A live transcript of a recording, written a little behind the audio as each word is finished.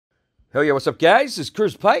Hell yeah, what's up, guys? This is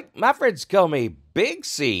Curtis Pyke. My friends call me Big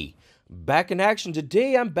C. Back in action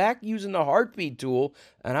today. I'm back using the heartbeat tool,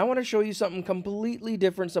 and I want to show you something completely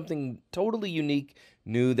different, something totally unique,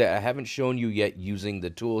 new that I haven't shown you yet using the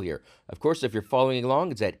tool here. Of course, if you're following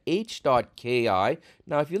along, it's at h.ki.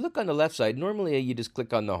 Now, if you look on the left side, normally you just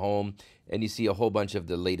click on the home and you see a whole bunch of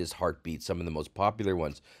the latest heartbeats, some of the most popular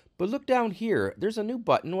ones. But look down here, there's a new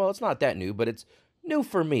button. Well, it's not that new, but it's new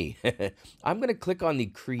for me. I'm going to click on the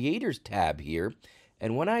Creators tab here,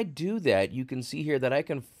 and when I do that, you can see here that I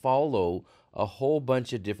can follow a whole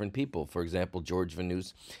bunch of different people. For example, George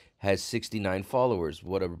Vanus has 69 followers.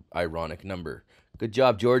 What an ironic number. Good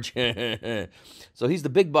job, George. So he's the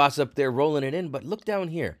big boss up there rolling it in, but look down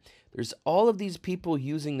here. There's all of these people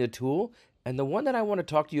using the tool, and the one that I want to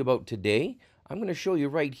talk to you about today, I'm going to show you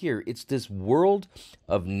right here. It's this World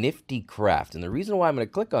of Nifty Craft, and the reason why I'm going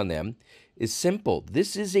to click on them is simple.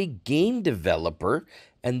 This is a game developer,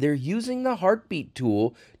 and they're using the heartbeat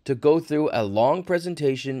tool to go through a long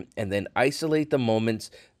presentation and then isolate the moments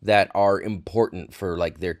that are important for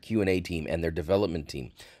like their Q&A team and their development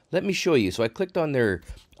team. Let me show you. So I clicked on their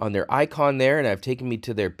icon there, and I've taken me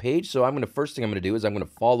to their page. So first thing I'm going to do is I'm going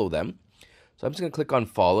to follow them. So I'm just going to click on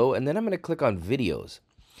follow, and then I'm going to click on videos.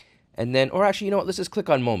 And then, or actually, you know what, let's just click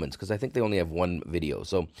on moments, because I think they only have one video.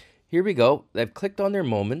 So here we go. I've clicked on their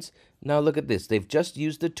moments. Now look at this. They've just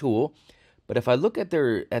used the tool. But if I look at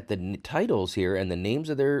the titles here and the names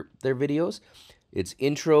of their videos, it's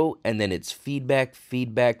intro, and then it's feedback,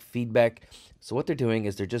 feedback, feedback. So what they're doing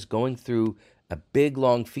is they're just going through a big,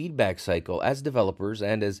 long feedback cycle as developers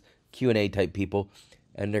and as Q&A type people,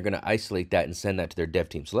 and they're going to isolate that and send that to their dev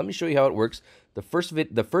team. So let me show you how it works. The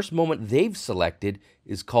first moment they've selected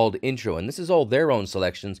is called intro, and this is all their own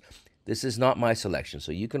selections. This is not my selection,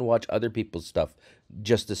 so you can watch other people's stuff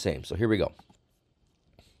just the same. So here we go.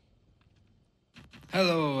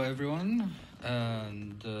 Hello everyone,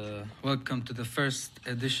 and welcome to the first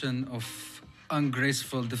edition of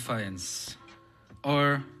Ungraceful Defiance,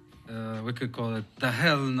 or we could call it the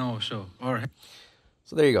Hell No Show.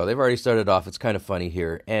 So there you go. They've already started off. It's kind of funny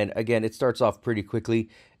here. And again, it starts off pretty quickly.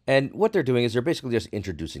 And what they're doing is they're basically just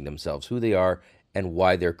introducing themselves, who they are, and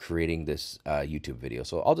why they're creating this YouTube video.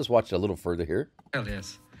 So I'll just watch it a little further here. Hell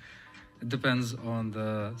yes. It depends on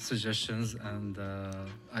the suggestions and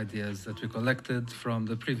ideas that we collected from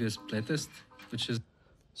the previous playtest, which is...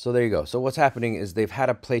 So there you go. So what's happening is they've had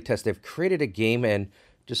a playtest. They've created a game, and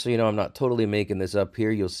just so you know, I'm not totally making this up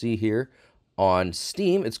here. You'll see here on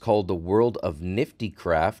Steam, it's called the World of Nifty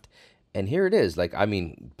Craft. And here it is. Like, I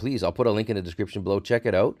mean, please, I'll put a link in the description below. Check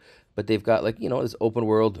it out. But they've got, like, you know, this open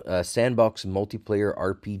world sandbox multiplayer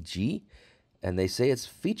RPG. And they say it's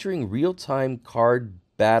featuring real-time card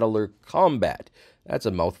battler combat. That's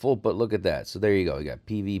a mouthful, but look at that. So there you go. You got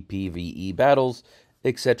PvPvE battles,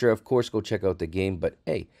 etc. Of course, go check out the game. But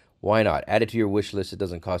hey, why not? Add it to your wish list. It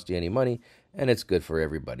doesn't cost you any money, and it's good for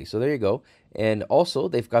everybody. So there you go. And also,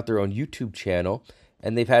 they've got their own YouTube channel,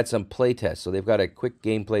 and they've had some play tests. So they've got a quick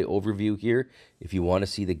gameplay overview here if you want to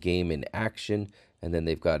see the game in action. And then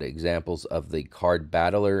they've got examples of the card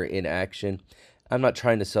battler in action. I'm not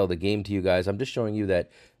trying to sell the game to you guys. I'm just showing you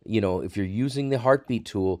that, you know, if you're using the heartbeat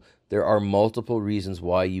tool, there are multiple reasons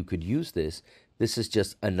why you could use this. This is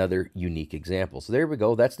just another unique example. So there we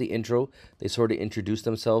go. That's the intro. They sort of introduced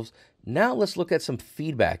themselves. Now let's look at some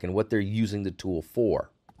feedback and what they're using the tool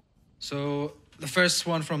for. So the first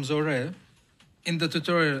one from Zore. In the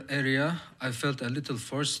tutorial area, I felt a little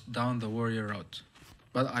forced down the warrior route,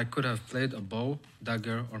 but I could have played a bow,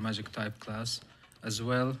 dagger, or magic type class as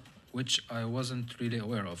well, which I wasn't really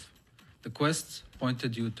aware of. The quests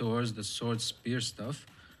pointed you towards the sword spear stuff,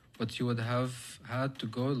 but you would have had to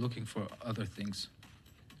go looking for other things.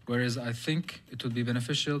 Whereas I think it would be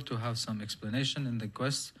beneficial to have some explanation in the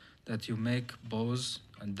quests that you make bows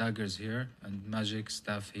and daggers here and magic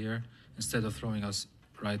staff here, instead of throwing us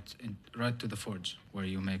right to the forge where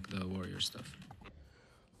you make the warrior stuff.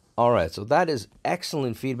 All right, so that is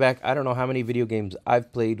excellent feedback. I don't know how many video games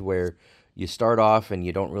I've played where you start off and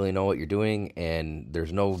you don't really know what you're doing, and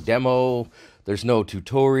there's no demo, there's no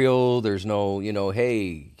tutorial, there's no, you know,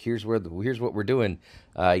 hey, here's what we're doing.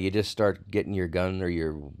 You just start getting your gun or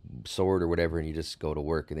your sword or whatever, and you just go to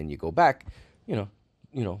work, and then you go back, you know,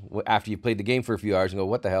 after you've played the game for a few hours and go,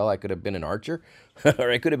 what the hell, I could have been an archer,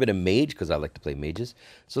 or I could have been a mage, because I like to play mages.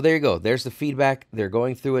 So there you go. There's the feedback. They're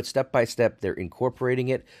going through it step by step. They're incorporating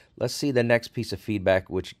it. Let's see the next piece of feedback,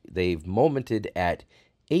 which they've momented at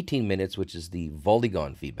 18 minutes, which is the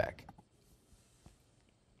Volygon feedback.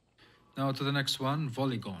 Now to the next one,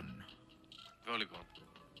 Volygon.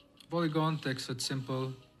 Volygon takes it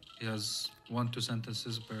simple. He has 1-2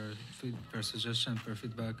 sentences per suggestion, per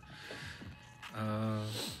feedback.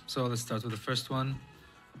 So let's start with the first one.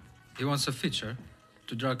 He wants a feature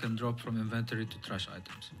to drag and drop from inventory to trash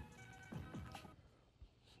items.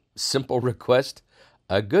 Simple request.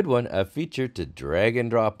 A good one, a feature to drag and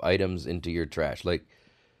drop items into your trash. Like,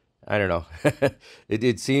 I don't know.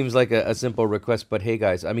 it seems like a simple request, but hey,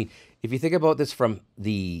 guys, I mean, if you think about this from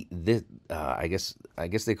I guess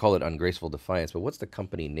they call it Ungraceful Defiance, but what's the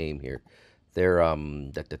company name here? They're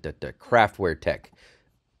the Craftware Tech,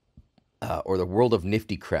 or the World of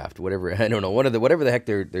Nifty Craft, whatever. I don't know. Whatever the heck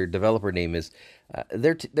their developer name is.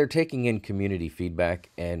 They're taking in community feedback,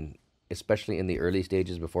 and especially in the early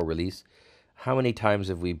stages before release. How many times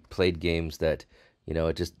have we played games that, you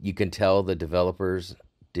know, you can tell the developers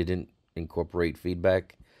didn't incorporate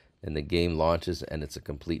feedback, and the game launches and it's a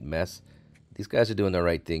complete mess? These guys are doing the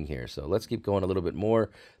right thing here. So let's keep going a little bit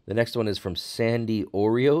more. The next one is from Sandy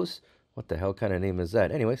Oreos. What the hell kind of name is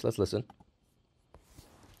that? Anyways, let's listen.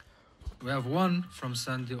 We have one from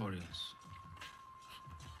Sandy Oreos.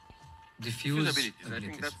 Diffuse abilities. I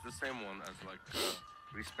think that's the same one as like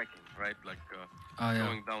respecking, right? Like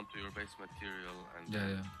going down to your base material and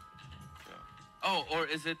yeah. Oh, or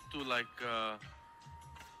is it to like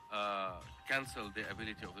cancel the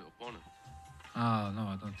ability of the opponent? No,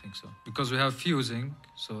 I don't think so. Because we have fusing,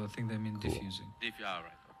 so I think they mean diffusing. Right.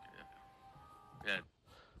 Okay. Yeah.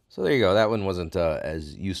 So there you go. That one wasn't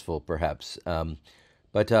as useful, perhaps.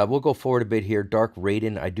 But we'll go forward a bit here. Dark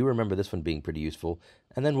Raiden. I do remember this one being pretty useful.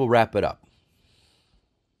 And then we'll wrap it up.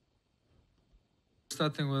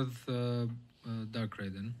 Starting with Dark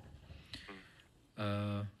Raiden.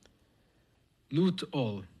 Loot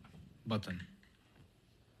all button.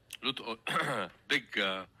 Loot all.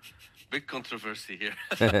 Big controversy here.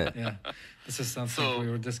 Yeah, this is something we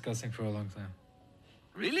were discussing for a long time.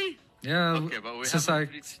 Really? Yeah. Okay, but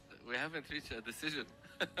we haven't reached a decision.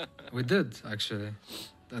 We did, actually.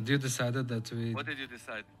 And you decided that we... What did you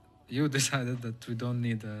decide? You decided that we don't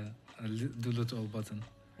need a do loot all button.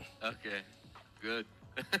 Okay, good.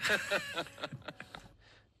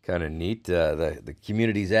 Kind of neat. The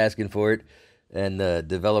community's asking for it, and the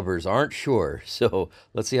developers aren't sure. So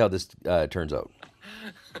let's see how this turns out.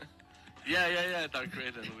 Yeah, Dark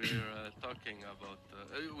Raiden. We were talking about...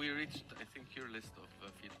 we reached, I think, your list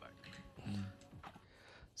of feedback.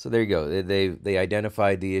 So there you go. They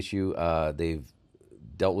identified the issue. They've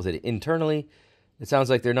dealt with it internally. It sounds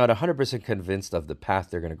like they're not 100% convinced of the path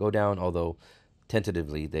they're going to go down, although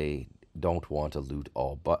tentatively they don't want a loot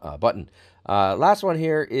all button. Last one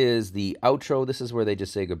here is the outro. This is where they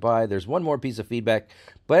just say goodbye. There's one more piece of feedback,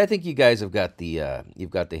 but I think you guys have got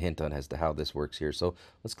you've got the hint on as to how this works here. So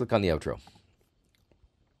let's click on the outro.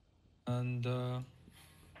 And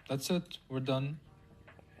that's it. We're done.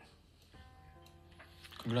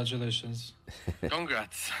 Congratulations.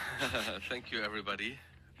 Congrats. Thank you, everybody,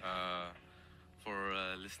 for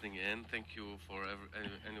listening in. Thank you for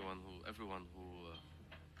everyone who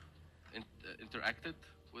interacted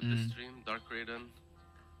with the stream. Dark Raiden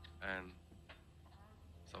and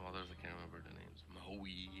some others, I can't remember the names.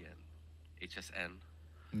 Maui and HSN.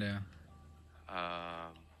 Yeah.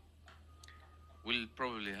 We'll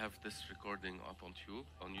probably have this recording up on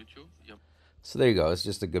YouTube. Yep. So there you go. It's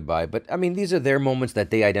just a goodbye. But, I mean, these are their moments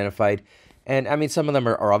that they identified. And, I mean, some of them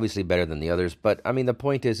are obviously better than the others. But, I mean, the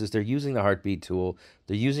point is they're using the Heartbeat tool.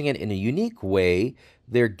 They're using it in a unique way.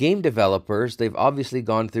 They're game developers. They've obviously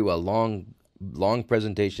gone through a long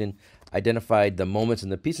presentation, identified the moments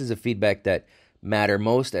and the pieces of feedback that matter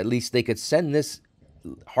most. At least they could send this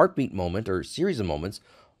Heartbeat moment or series of moments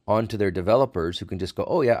onto their developers who can just go,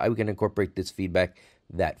 oh, yeah, we can incorporate this feedback,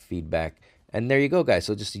 that feedback. And there you go, guys.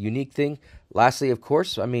 So just a unique thing. Lastly, of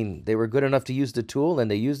course, I mean, they were good enough to use the tool,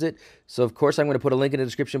 and they used it. So, of course, I'm going to put a link in the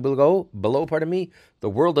description below, the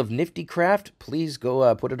World of Nifty Craft. Please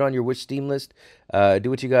go put it on your wish Steam list. Do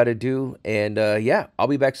what you got to do. And, yeah, I'll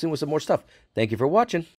be back soon with some more stuff. Thank you for watching.